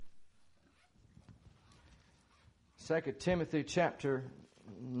2 Timothy chapter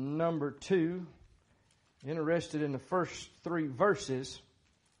number 2. Interested in the first 3 verses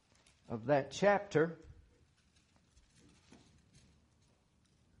of that chapter.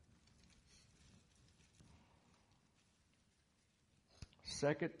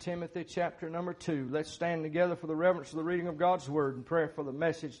 Second Timothy chapter number 2. Let's stand together for the reverence of the reading of God's Word and prayer for the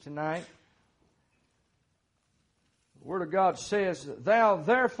message tonight. The Word of God says, "Thou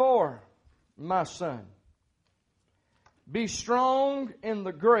therefore, my son, be strong in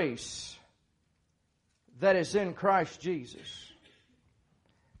the grace that is in Christ Jesus.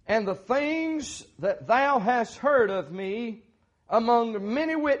 And the things that thou hast heard of me among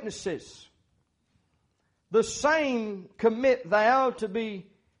many witnesses, the same commit thou to be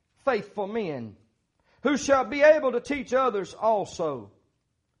faithful men, who shall be able to teach others also.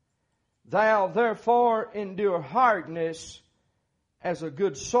 Thou therefore endure hardness as a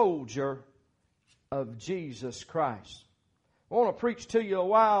good soldier of Jesus Christ." I want to preach to you a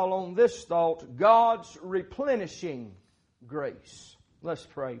while on this thought, God's replenishing grace. Let's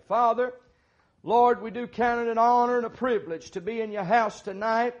pray. Father, Lord, we do count it an honor and a privilege to be in your house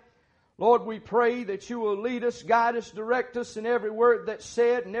tonight. Lord, we pray that you will lead us, guide us, direct us in every word that's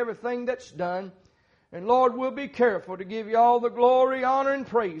said and everything that's done. And Lord, we'll be careful to give you all the glory, honor, and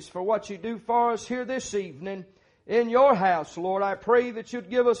praise for what you do for us here this evening in your house. Lord, I pray that you'd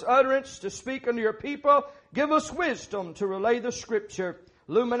give us utterance to speak unto your people. Give us wisdom to relay the Scripture.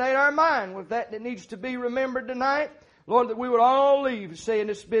 Illuminate our mind with that needs to be remembered tonight. Lord, that we would all leave saying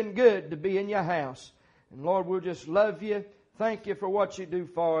it's been good to be in your house. And Lord, we'll just love you. Thank you for what you do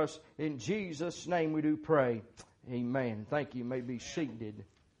for us. In Jesus' name we do pray. Amen. Thank you. You may be seated.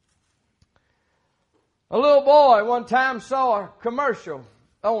 A little boy one time saw a commercial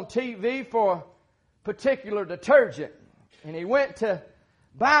on TV for a particular detergent. And he went to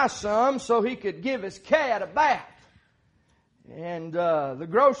buy some so he could give his cat a bath. And the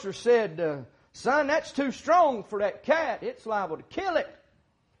grocer said, "Son, that's too strong for that cat. It's liable to kill it."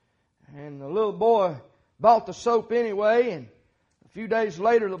 And the little boy bought the soap anyway, and a few days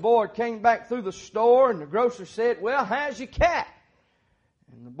later the boy came back through the store and the grocer said, "Well, how's your cat?"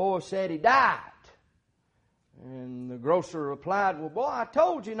 And the boy said he died. And the grocer replied, "Well, boy, I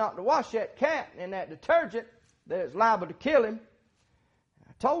told you not to wash that cat in that detergent that's liable to kill him.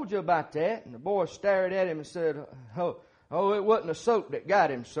 I told you about that." And the boy stared at him and said, Oh, it wasn't the soap that got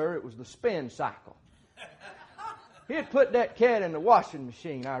him, sir. It was the spin cycle. He'd put that cat in the washing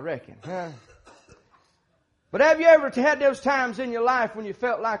machine, I reckon. Huh? But have you ever had those times in your life when you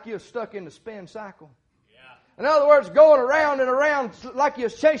felt like you were stuck in the spin cycle? Yeah. In other words, going around and around like you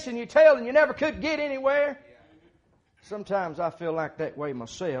was chasing your tail and you never could get anywhere? Yeah. Sometimes I feel like that way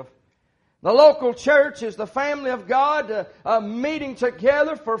myself. The local church is the family of God, meeting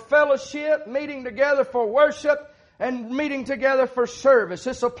together for fellowship, meeting together for worship, and meeting together for service.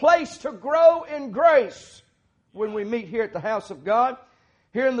 It's a place to grow in grace when we meet here at the house of God.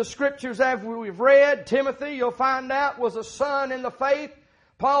 Here in the Scriptures, as we've read, Timothy, you'll find out, was a son in the faith.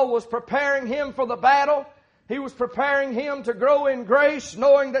 Paul was preparing him for the battle. He was preparing him to grow in grace,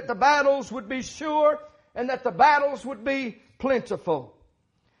 knowing that the battles would be sure and that the battles would be plentiful.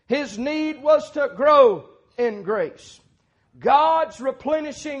 His need was to grow in grace. God's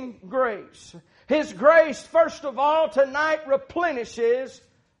replenishing grace. His grace, first of all, tonight replenishes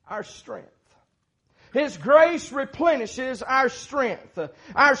our strength. His grace replenishes our strength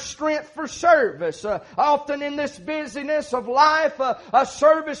for service. Often in this busyness of life, a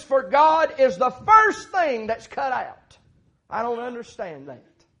service for God is the first thing that's cut out. I don't understand that.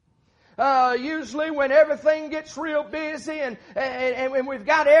 Usually when everything gets real busy and we've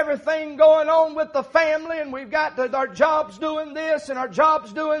got everything going on with the family and we've got our jobs doing this and our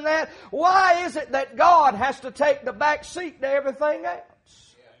jobs doing that, why is it that God has to take the back seat to everything else?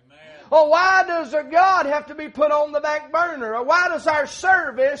 Or why does God have to be put on the back burner? Or why does our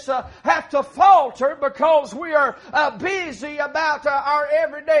service have to falter because we are busy about our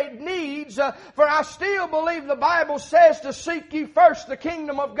everyday needs? For I still believe the Bible says to seek ye first the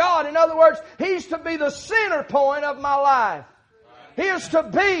kingdom of God. In other words, He's to be the center point of my life. He is to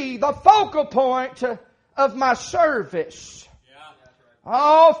be the focal point of my service.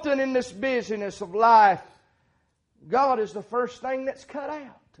 Often in this busyness of life, God is the first thing that's cut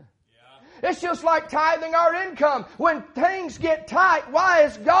out. It's just like tithing our income. When things get tight, why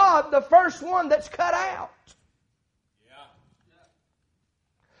is God the first one that's cut out?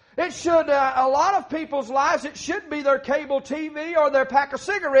 It should, a lot of people's lives, it should be their cable TV or their pack of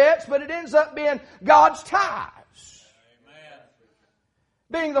cigarettes, but it ends up being God's tithes.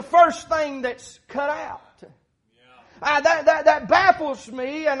 Being the first thing that's cut out. that baffles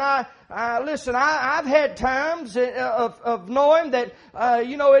me. And listen, I've had times of knowing that,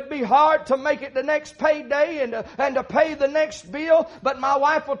 it'd be hard to make it the next payday and to pay the next bill. But my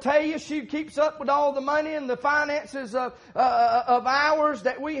wife will tell you she keeps up with all the money and the finances of ours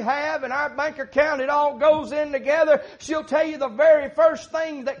that we have in our bank account. It all goes in together. She'll tell you the very first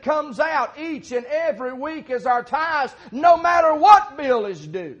thing that comes out each and every week is our tithes, no matter what bill is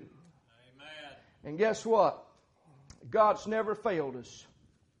due. Amen. And guess what? God's never failed us.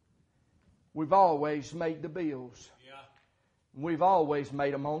 We've always made the bills. Yeah. We've always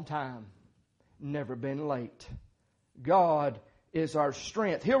made them on time. Never been late. God is our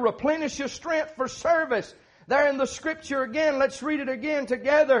strength. He'll replenish your strength for service. There in the Scripture again, let's read it again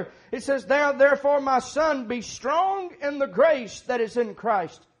together. It says, "Thou therefore, my son, be strong in the grace that is in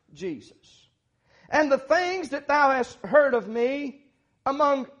Christ Jesus. And the things that thou hast heard of me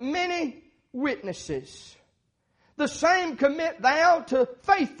among many witnesses, the same commit thou to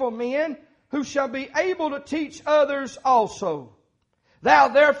faithful men, who shall be able to teach others also. Thou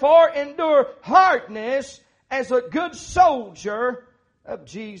therefore endure hardness as a good soldier of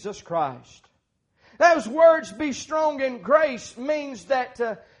Jesus Christ." Those words, "be strong in grace," means that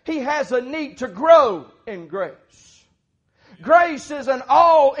he has a need to grow in grace. Grace is an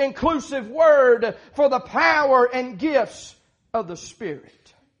all-inclusive word for the power and gifts of the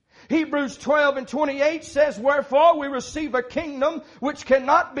Spirit. Hebrews 12:28 says, "Wherefore we receive a kingdom which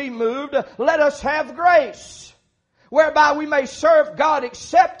cannot be moved. Let us have grace, whereby we may serve God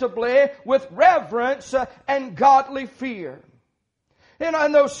acceptably with reverence and godly fear." In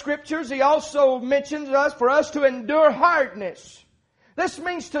those scriptures, he also mentions for us to endure hardness. This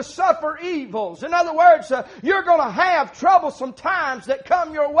means to suffer evils. In other words, you're going to have troublesome times that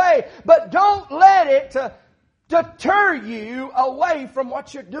come your way, but don't let it deter you away from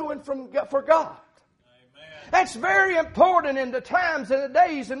what you're doing for God. Amen. That's very important in the times and the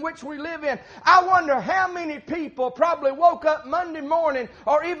days in which we live in. I wonder how many people probably woke up Monday morning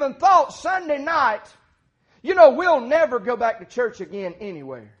or even thought Sunday night, we'll never go back to church again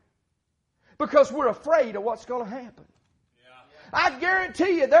anywhere, because we're afraid of what's going to happen. I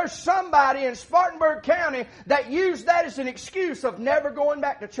guarantee you there's somebody in Spartanburg County that used that as an excuse of never going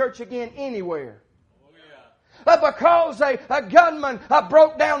back to church again anywhere. Because a gunman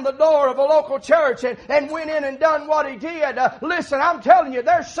broke down the door of a local church and went in and done what he did. Listen, I'm telling you,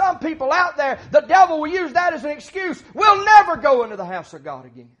 there's some people out there, the devil will use that as an excuse. We'll never go into the house of God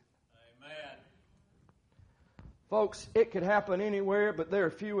again. Amen. Folks, it could happen anywhere, but they're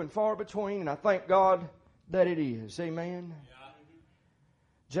few and far between, and I thank God that it is. Amen. Yeah.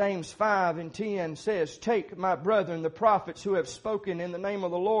 James 5:10 says, "Take, my brethren, the prophets who have spoken in the name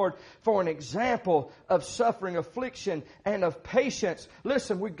of the Lord for an example of suffering, affliction, and of patience."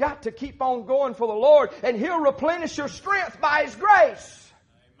 Listen, we've got to keep on going for the Lord, and He'll replenish your strength by His grace.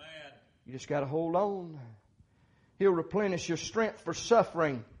 Amen. You just got to hold on. He'll replenish your strength for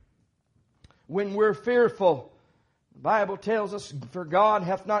suffering. When we're fearful, the Bible tells us, "For God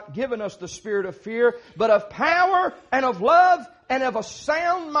hath not given us the spirit of fear, but of power and of love and of a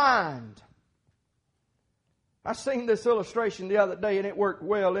sound mind." I seen this illustration the other day and it worked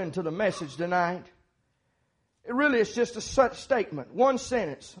well into the message tonight. It really is just a such statement. One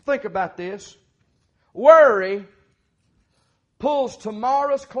sentence. Think about this. Worry pulls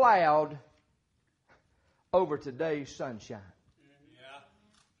tomorrow's cloud over today's sunshine.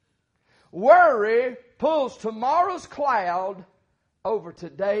 Worry pulls tomorrow's cloud over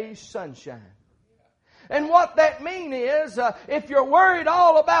today's sunshine. And what that means is, if you're worried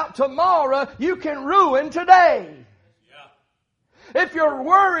all about tomorrow, you can ruin today. Yeah. If you're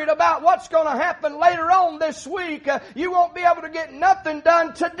worried about what's going to happen later on this week, you won't be able to get nothing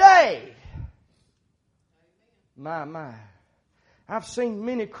done today. My. I've seen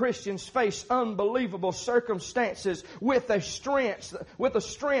many Christians face unbelievable circumstances with a strength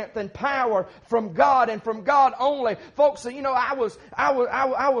and power from God and from God only. Folks, I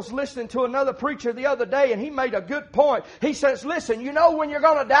was listening to another preacher the other day and he made a good point. He says, listen, when you're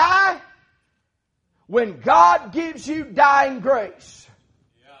going to die? When God gives you dying grace.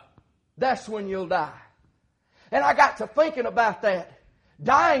 Yeah. That's when you'll die. And I got to thinking about that.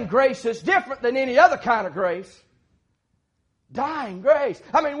 Dying grace is different than any other kind of grace. Dying grace.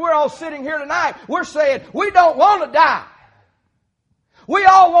 I mean, we're all sitting here tonight. We're saying we don't want to die. We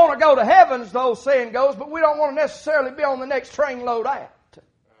all want to go to heaven, as the old saying goes, but we don't want to necessarily be on the next train load out.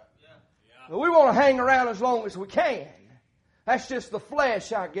 Yeah. We want to hang around as long as we can. That's just the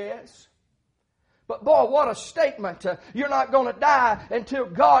flesh, I guess. But boy, what a statement. You're not going to die until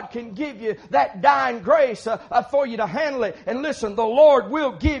God can give you that dying grace for you to handle it. And listen, the Lord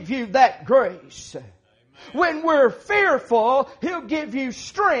will give you that grace. When we're fearful, He'll give you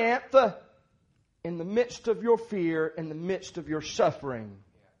strength in the midst of your fear, in the midst of your suffering.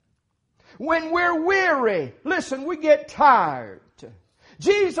 When we're weary, listen, we get tired.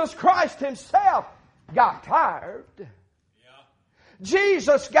 Jesus Christ Himself got tired.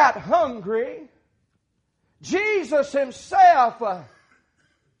 Jesus got hungry. Jesus Himself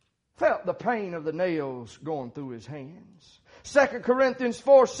felt the pain of the nails going through His hands. 2 Corinthians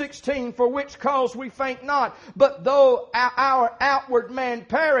 4:16, for which cause we faint not, but though our outward man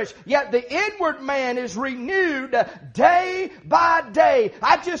perish, yet the inward man is renewed day by day.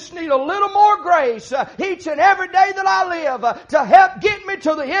 I just need a little more grace each and every day that I live to help get me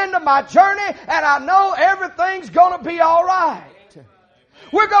to the end of my journey, and I know everything's going to be all right.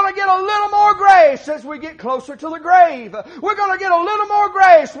 We're going to get a little more grace as we get closer to the grave. We're going to get a little more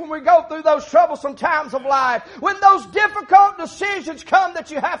grace when we go through those troublesome times of life. When those difficult decisions come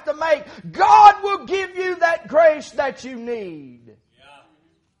that you have to make, God will give you that grace that you need.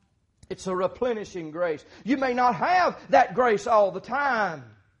 It's a replenishing grace. You may not have that grace all the time.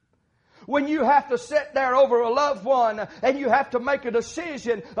 When you have to sit there over a loved one and you have to make a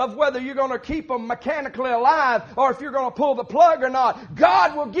decision of whether you're going to keep them mechanically alive or if you're going to pull the plug or not,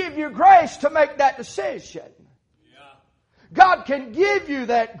 God will give you grace to make that decision. God can give you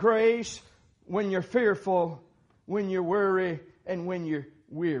that grace when you're fearful, when you're worried, and when you're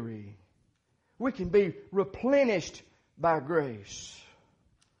weary. We can be replenished by grace.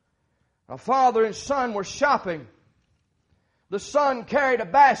 A father and son were shopping. The son carried a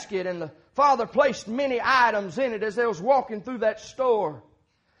basket and the father placed many items in it as they was walking through that store.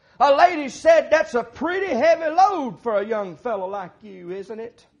 A lady said, that's a pretty heavy load for a young fellow like you, isn't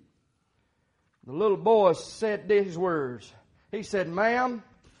it? The little boy said these words. He said, ma'am,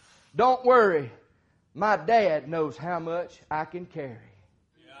 don't worry. My dad knows how much I can carry.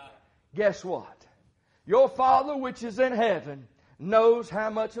 Guess what? Your Father which is in heaven knows how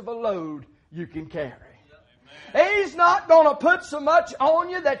much of a load you can carry. He's not going to put so much on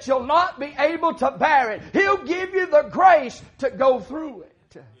you that you'll not be able to bear it. He'll give you the grace to go through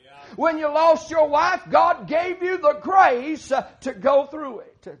it. When you lost your wife, God gave you the grace to go through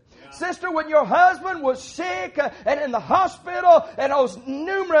it. Sister, when your husband was sick and in the hospital and those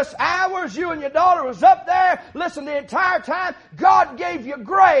numerous hours you and your daughter was up there, listen, the entire time, God gave you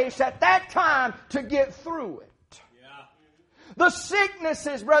grace at that time to get through it. The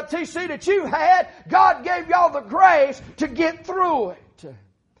sicknesses, Brother T.C., that you had, God gave y'all the grace to get through it.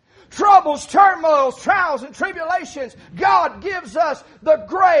 Troubles, turmoils, trials, and tribulations, God gives us the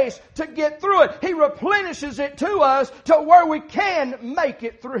grace to get through it. He replenishes it to us to where we can make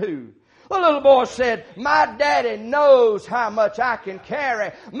it through. The little boy said, my daddy knows how much I can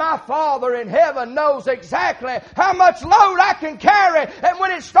carry. My Father in heaven knows exactly how much load I can carry. And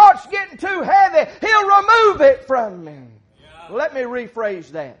when it starts getting too heavy, He'll remove it from me. Let me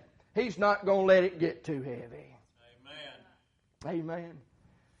rephrase that. He's not going to let it get too heavy. Amen. Amen.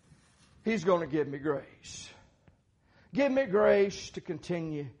 He's going to give me grace. Give me grace to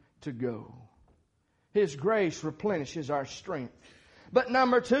continue to go. His grace replenishes our strength. But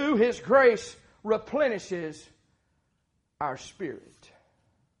number two, His grace replenishes our spirit.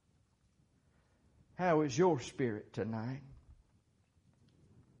 How is your spirit tonight?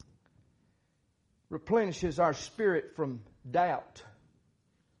 Replenishes our spirit from doubt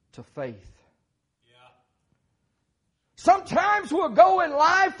to faith. Sometimes we'll go in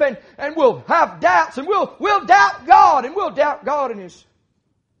life and we'll have doubts and we'll doubt God and we'll doubt God in His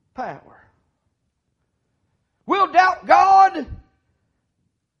power. We'll doubt God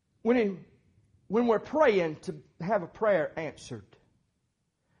when we're praying to have a prayer answered.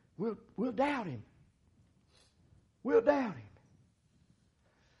 We'll doubt Him. We'll doubt Him.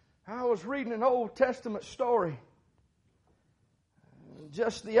 I was reading an Old Testament story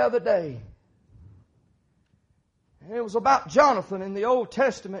just the other day. And it was about Jonathan in the Old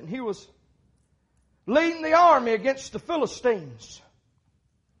Testament. And he was leading the army against the Philistines.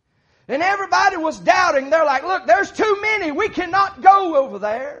 And everybody was doubting. They're like, look, there's too many. We cannot go over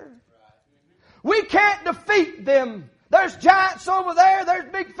there. We can't defeat them. There's giants over there.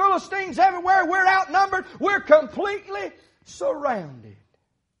 There's big Philistines everywhere. We're outnumbered. We're completely surrounded.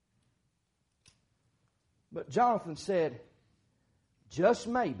 But Jonathan said, just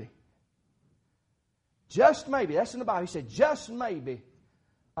maybe, that's in the Bible. He said, just maybe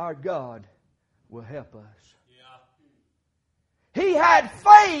our God will help us. He had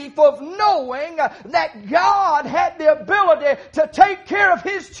faith of knowing that God had the ability to take care of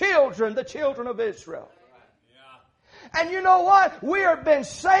His children, the children of Israel. And you know what? We have been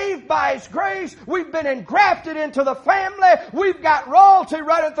saved by His grace. We've been engrafted into the family. We've got royalty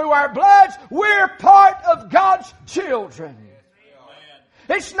running through our bloods. We're part of God's children.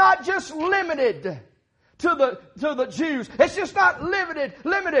 It's not just limited to the Jews. It's just not limited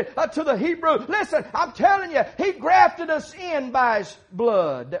to the Hebrew. Listen, I'm telling you, He grafted us in by His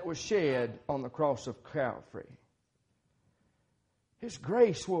blood that was shed on the cross of Calvary. His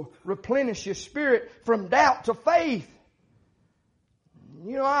grace will replenish your spirit from doubt to faith.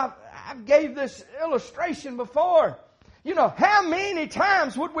 You know, I've gave this illustration before. You know, how many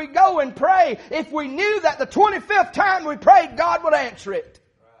times would we go and pray if we knew that the 25th time we prayed, God would answer it?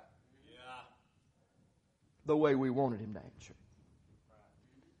 The way we wanted Him to answer it.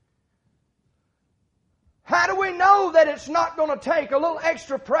 How do we know that it's not going to take a little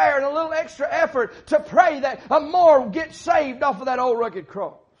extra prayer and a little extra effort to pray that more get saved off of that old rugged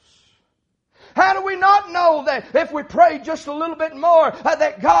cross? How do we not know that if we pray just a little bit more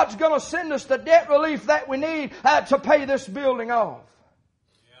that God's going to send us the debt relief that we need to pay this building off?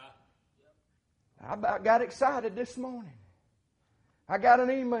 I about got excited this morning. I got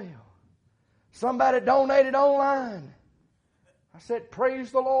an email. Somebody donated online. I said,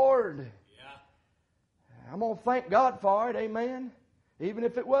 praise the Lord. Yeah. I'm going to thank God for it. Amen. Even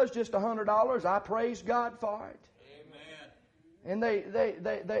if it was just $100, I praise God for it. Amen.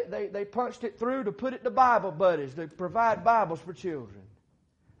 And they punched it through to put it to Bible buddies. They provide Bibles for children.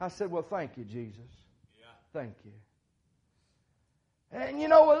 I said, well, thank you, Jesus. Yeah. Thank you. And you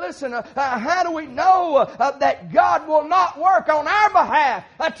know, well, listen, how do we know that God will not work on our behalf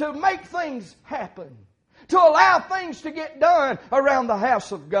to make things happen? To allow things to get done around the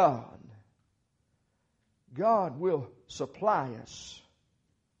house of God? God will supply us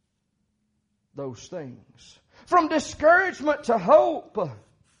those things. From discouragement to hope.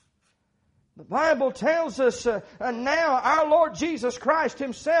 The Bible tells us, now our Lord Jesus Christ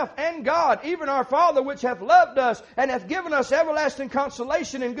Himself and God, even our Father which hath loved us and hath given us everlasting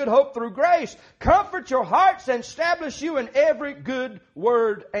consolation and good hope through grace, comfort your hearts and establish you in every good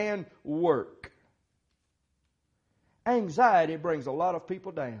word and work. Anxiety brings a lot of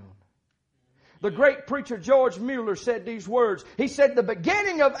people down. The great preacher George Mueller said these words. He said, the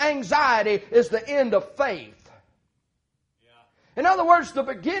beginning of anxiety is the end of faith. In other words, the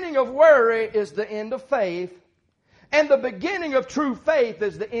beginning of worry is the end of faith, and the beginning of true faith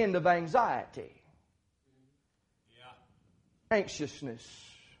is the end of anxiety. Yeah. Anxiousness,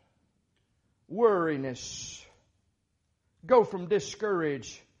 worriness, go from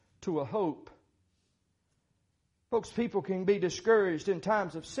discouraged to a hope. Folks, people can be discouraged in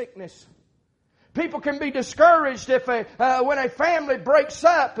times of sickness. People can be discouraged if when a family breaks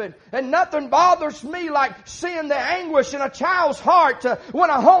up, and nothing bothers me like seeing the anguish in a child's heart when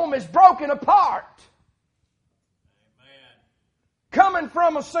a home is broken apart. Amen. Coming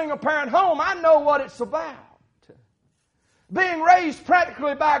from a single-parent home, I know what it's about. Being raised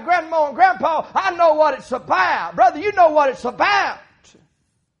practically by grandma and grandpa, I know what it's about. Brother, you know what it's about.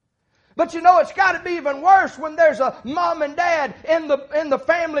 But you know, it's got to be even worse when there's a mom and dad in the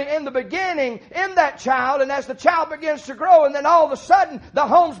family in the beginning, in that child, and as the child begins to grow, and then all of a sudden, the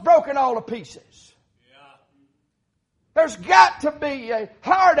home's broken all to pieces. Yeah. There's got to be a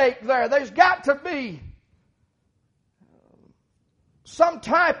heartache there. There's got to be some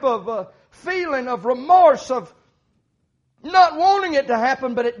type of feeling of remorse, of not wanting it to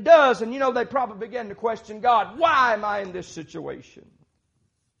happen, but it does. And you know, they probably begin to question God, why am I in this situation?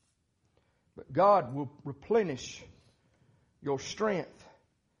 But God will replenish your strength.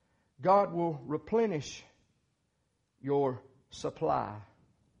 God will replenish your supply.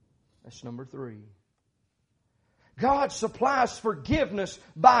 That's number 3. God supplies forgiveness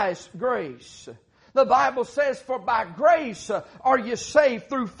by His grace. The Bible says, for by grace are you saved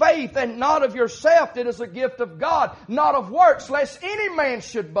through faith, and not of yourself. It is a gift of God, not of works, lest any man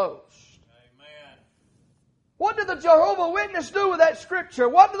should boast. What did the Jehovah Witness do with that scripture?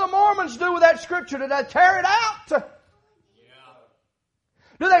 What do the Mormons do with that scripture? Did they tear it out? Yeah.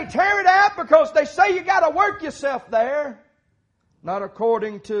 Do they tear it out because they say you got to work yourself there? Not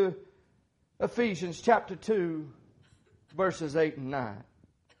according to Ephesians chapter 2, verses 8 and 9.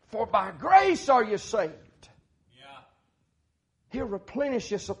 For by grace are you saved. Yeah. He'll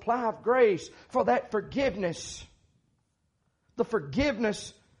replenish your supply of grace for that forgiveness. The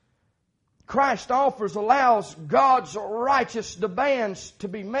forgiveness Christ offers allows God's righteous demands to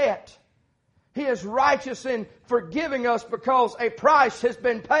be met. He is righteous in forgiving us because a price has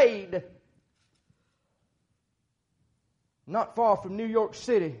been paid. Not far from New York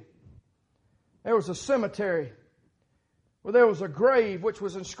City, there was a cemetery Well, there was a grave which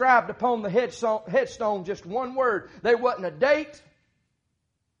was inscribed upon the headstone just one word. There wasn't a date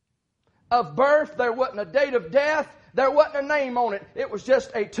of birth. There wasn't a date of death. There wasn't a name on it. It was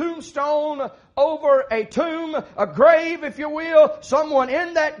just a tombstone over a tomb, a grave, if you will. Someone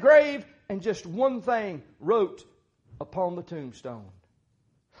in that grave, and just one thing wrote upon the tombstone.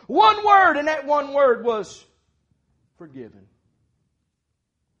 One word, and that one word was forgiven.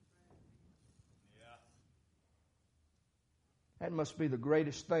 That must be the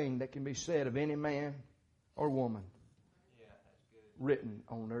greatest thing that can be said of any man or woman written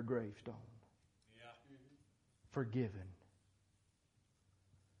on their gravestone. Forgiven.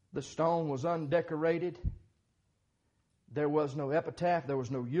 The stone was undecorated. There was no epitaph. There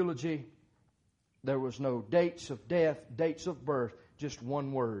was no eulogy. There was no dates of death, dates of birth. Just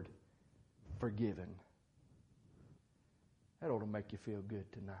one word. Forgiven. That ought to make you feel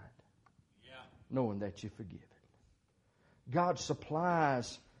good tonight. Knowing that you're forgiven. God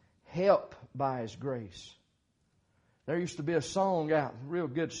supplies help by His grace. There used to be a song out, a real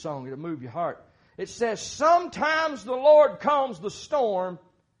good song. It'll move your heart. It says, sometimes the Lord calms the storm,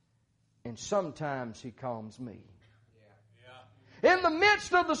 and sometimes He calms me. In the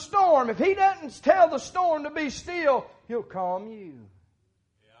midst of the storm, if He doesn't tell the storm to be still, He'll calm you.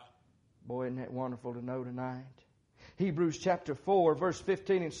 Boy, isn't that wonderful to know tonight? Hebrews chapter 4, verse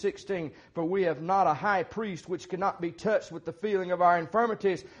 15 and 16. For we have not a high priest which cannot be touched with the feeling of our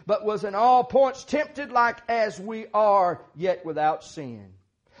infirmities, but was in all points tempted like as we are, yet without sin.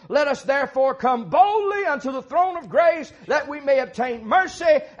 Let us therefore come boldly unto the throne of grace, that we may obtain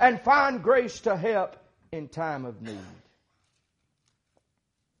mercy and find grace to help in time of need.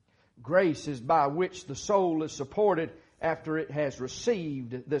 Grace is by which the soul is supported after it has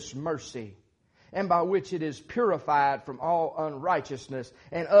received this mercy, and by which it is purified from all unrighteousness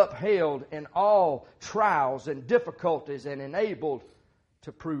and upheld in all trials and difficulties and enabled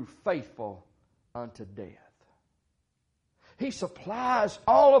to prove faithful unto death. He supplies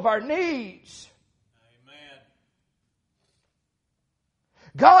all of our needs. Amen.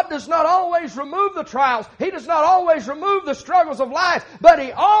 God does not always remove the trials. He does not always remove the struggles of life, but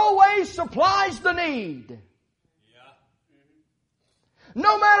He always supplies the need.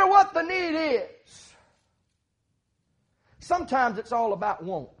 No matter what the need is. Sometimes it's all about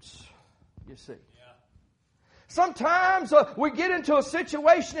wants, you see. Sometimes we get into a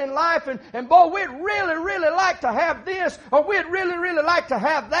situation in life and boy, we'd really like to have this, or we'd really like to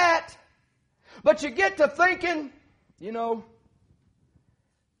have that. But you get to thinking,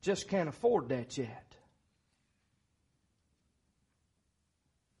 just can't afford that yet.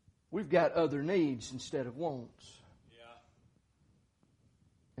 We've got other needs instead of wants.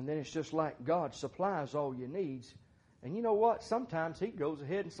 And then it's just like God supplies all your needs. And you know what? Sometimes He goes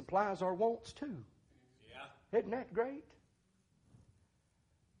ahead and supplies our wants too. Isn't that great?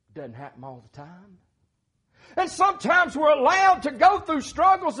 Doesn't happen all the time. And sometimes we're allowed to go through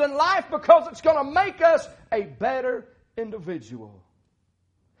struggles in life because it's going to make us a better individual.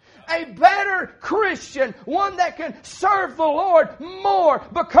 A better Christian. One that can serve the Lord more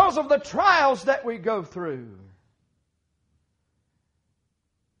because of the trials that we go through.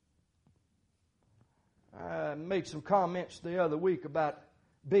 I made some comments the other week about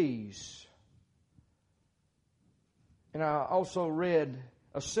bees. And I also read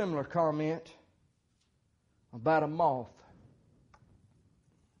a similar comment about a moth.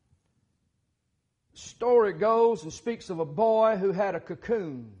 The story goes and speaks of a boy who had a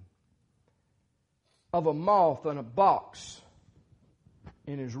cocoon of a moth in a box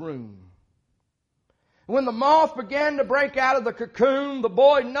in his room. When the moth began to break out of the cocoon, the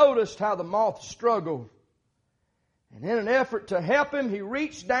boy noticed how the moth struggled. And in an effort to help him, he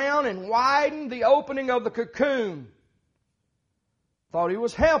reached down and widened the opening of the cocoon. Thought he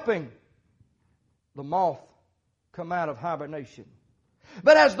was helping the moth come out of hibernation.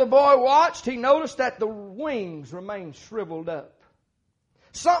 But as the boy watched, he noticed that the wings remained shriveled up.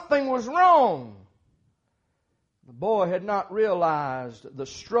 Something was wrong. The boy had not realized the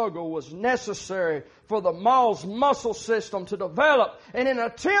struggle was necessary for the moth's muscle system to develop. And in an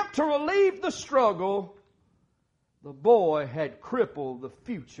attempt to relieve the struggle, the boy had crippled the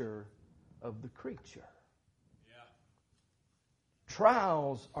future of the creature.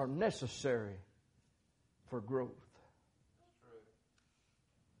 Trials are necessary for growth.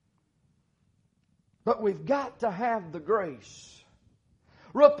 But we've got to have the grace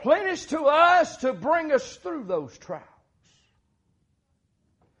replenished to us to bring us through those trials.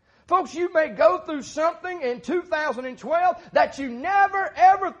 Folks, you may go through something in 2012 that you never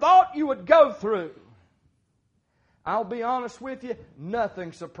ever thought you would go through. I'll be honest with you,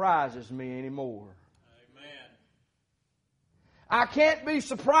 nothing surprises me anymore. Amen. I can't be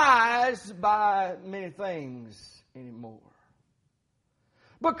surprised by many things anymore.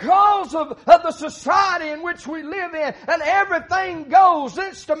 Because of the society in which we live in, and everything goes,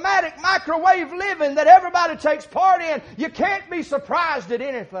 instamatic microwave living that everybody takes part in, you can't be surprised at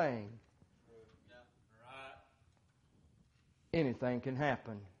anything. Anything can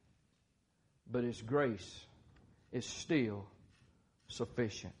happen, but His grace is still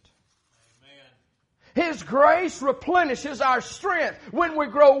sufficient. His grace replenishes our strength when we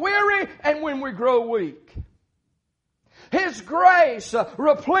grow weary and when we grow weak. His grace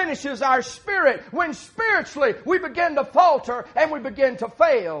replenishes our spirit when spiritually we begin to falter and we begin to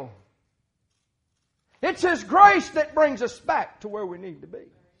fail. It's His grace that brings us back to where we need to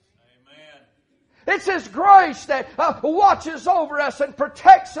be. It's His grace that watches over us and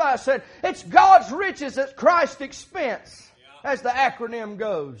protects us. And it's God's riches at Christ's expense. As the acronym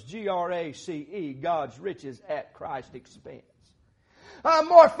goes, G-R-A-C-E, God's riches at Christ's expense. A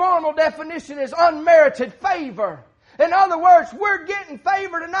more formal definition is unmerited favor. In other words, we're getting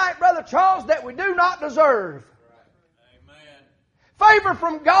favor tonight, Brother Charles, that we do not deserve. Amen. Favor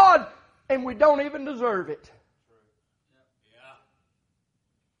from God, and we don't even deserve it.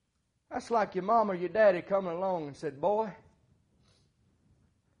 That's like your mom or your daddy coming along and said, boy,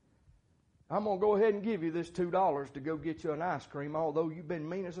 I'm going to go ahead and give you this $2 to go get you an ice cream, although you've been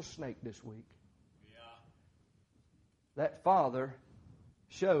mean as a snake this week. Yeah. That father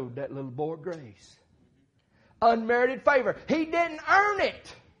showed that little boy grace. Unmerited favor. He didn't earn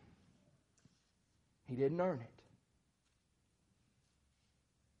it. He didn't earn it.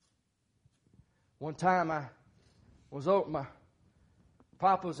 One time I was over at my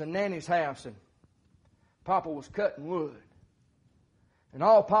Papa's and Nanny's house, and Papa was cutting wood. And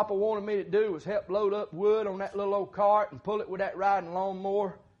all Papa wanted me to do was help load up wood on that little old cart and pull it with that riding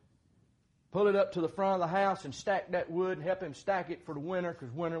lawnmower, pull it up to the front of the house and stack that wood and help him stack it for the winter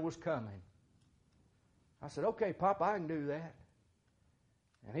because winter was coming. I said, okay, Papa, I can do that.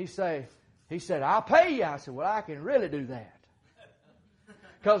 And he said, I'll pay you. I said, well, I can really do that.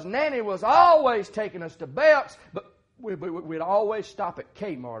 Because Nanny was always taking us to Belk's, but we'd always stop at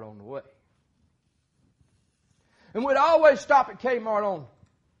Kmart on the way. And we'd always stop at Kmart on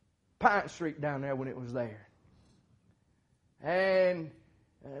Pine Street down there when it was there. And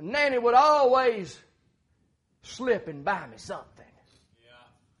Nanny would always slip and buy me something. Yeah.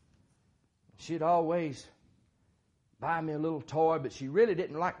 She'd always buy me a little toy, but she really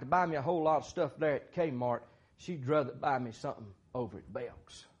didn't like to buy me a whole lot of stuff there at Kmart. She'd rather buy me something over at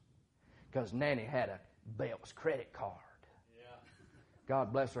Belk's. Because Nanny had a Belk's credit card. Yeah.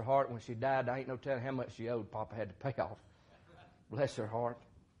 God bless her heart. When she died, I ain't no telling how much she owed. Papa had to pay off. Bless her heart.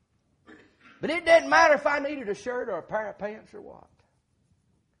 But it didn't matter if I needed a shirt or a pair of pants or what.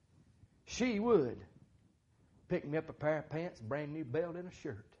 She would pick me up a pair of pants, a brand new belt, and a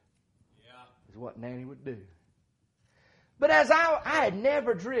shirt. Yeah. Is what Nanny would do. But as I had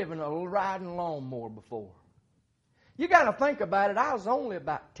never driven a riding lawnmower before. You got to think about it. I was only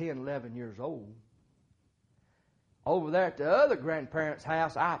about 10, 11 years old. Over there at the other grandparents'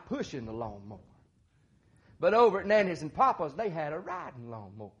 house, I pushing the lawnmower. But over at Nanny's and Papa's, they had a riding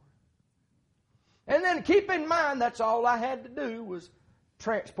lawnmower. And then keep in mind, that's all I had to do was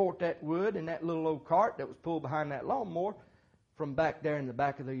transport that wood in that little old cart that was pulled behind that lawnmower from back there in the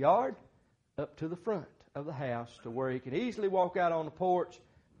back of the yard up to the front of the house to where he could easily walk out on the porch,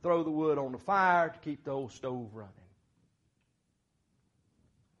 throw the wood on the fire to keep the old stove running.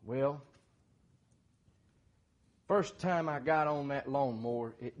 Well, first time I got on that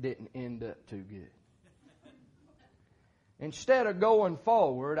lawnmower, it didn't end up too good. Instead of going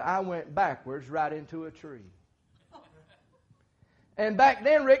forward, I went backwards right into a tree. And back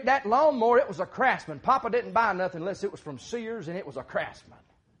then, Rick, that lawnmower, it was a Craftsman. Papa didn't buy nothing unless it was from Sears, and it was a Craftsman.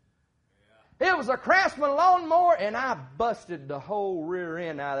 It was a Craftsman lawnmower, and I busted the whole rear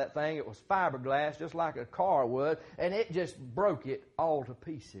end out of that thing. It was fiberglass, just like a car would, and it just broke it all to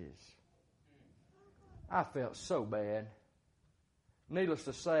pieces. I felt so bad. Needless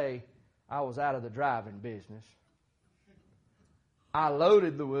to say, I was out of the driving business. I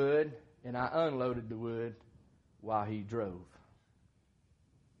loaded the wood, and I unloaded the wood while he drove.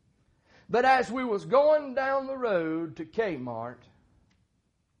 But as we was going down the road to Kmart,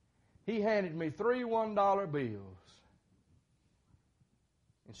 he handed me 3 $1 bills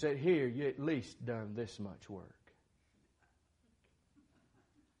and said, here, you at least done this much work.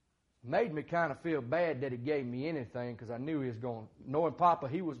 Made me kind of feel bad that he gave me anything because I knew he was going, knowing Papa,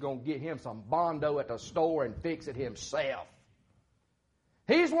 he was going to get him some Bondo at the store and fix it himself.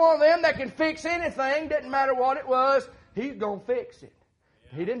 He's one of them that can fix anything, didn't matter what it was, he's going to fix it.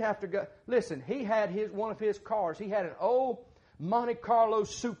 Yeah. He didn't have to go. Listen, he had one of his cars, he had an old Monte Carlo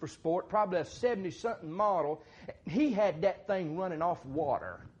Super Sport, probably a 70-something model. He had that thing running off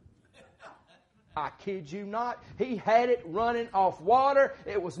water. I kid you not. He had it running off water.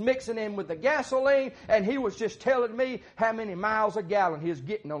 It was mixing in with the gasoline, and he was just telling me how many miles a gallon he was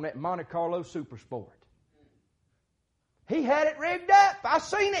getting on that Monte Carlo Super Sport. He had it rigged up. I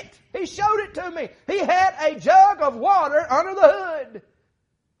seen it. He showed it to me. He had a jug of water under the hood.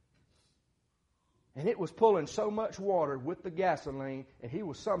 And it was pulling so much water with the gasoline, and he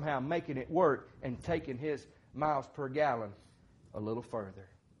was somehow making it work and taking his miles per gallon a little further.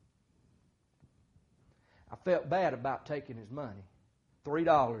 I felt bad about taking his money.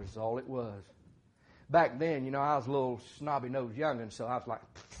 $3 is all it was. Back then, I was a little snobby-nosed youngin', so I was like,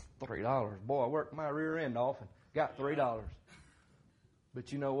 $3. Boy, I worked my rear end off and got $3.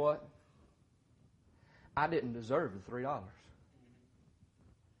 But you know what? I didn't deserve the $3.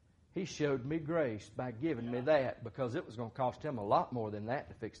 He showed me grace by giving me that, because it was going to cost him a lot more than that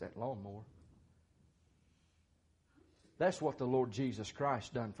to fix that lawnmower. That's what the Lord Jesus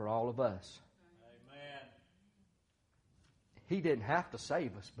Christ done for all of us. Amen. He didn't have to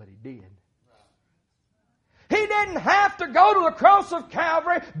save us, but He did. He didn't have to go to the cross of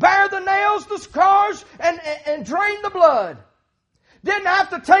Calvary, bear the nails, the scars, and drain the blood. Didn't have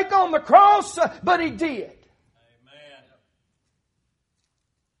to take on the cross, but He did. Amen.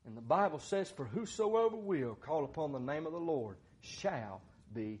 And the Bible says, for whosoever will call upon the name of the Lord shall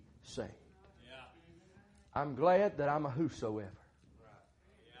be saved. Yeah. I'm glad that I'm a whosoever.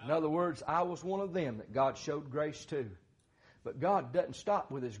 In other words, I was one of them that God showed grace to. But God doesn't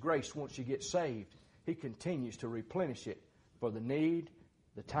stop with His grace once you get saved. He continues to replenish it for the need,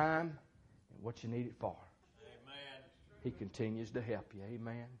 the time, and what you need it for. Amen. He continues to help you.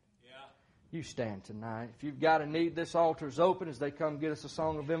 Amen. Yeah. You stand tonight. If you've got a need, this altar is open as they come get us a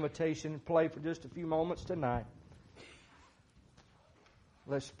song of invitation and play for just a few moments tonight.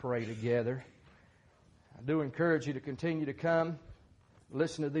 Let's pray together. I do encourage you to continue to come.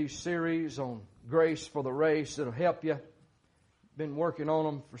 Listen to these series on Grace for the Race. It'll help you. Been working on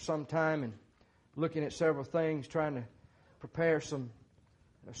them for some time and looking at several things, trying to prepare some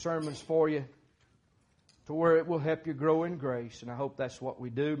sermons for you to where it will help you grow in grace. And I hope that's what we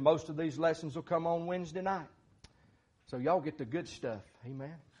do. Most of these lessons will come on Wednesday night. So y'all get the good stuff.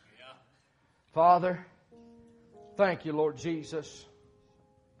 Amen. Yeah. Father, thank you, Lord Jesus,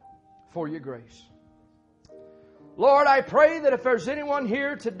 for your grace. Lord, I pray that if there's anyone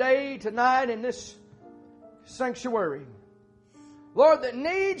here today, tonight, in this sanctuary, Lord, that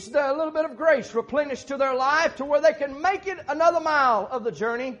needs a little bit of grace replenished to their life to where they can make it another mile of the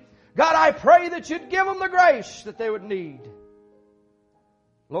journey, God, I pray that you'd give them the grace that they would need.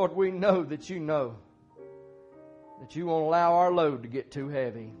 Lord, we know that you won't allow our load to get too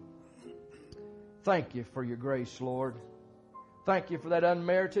heavy. Thank you for your grace, Lord. Thank you for that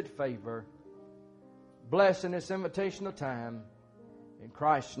unmerited favor. Bless in this invitational time. In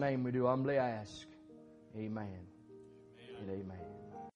Christ's name we do humbly ask. Amen and amen.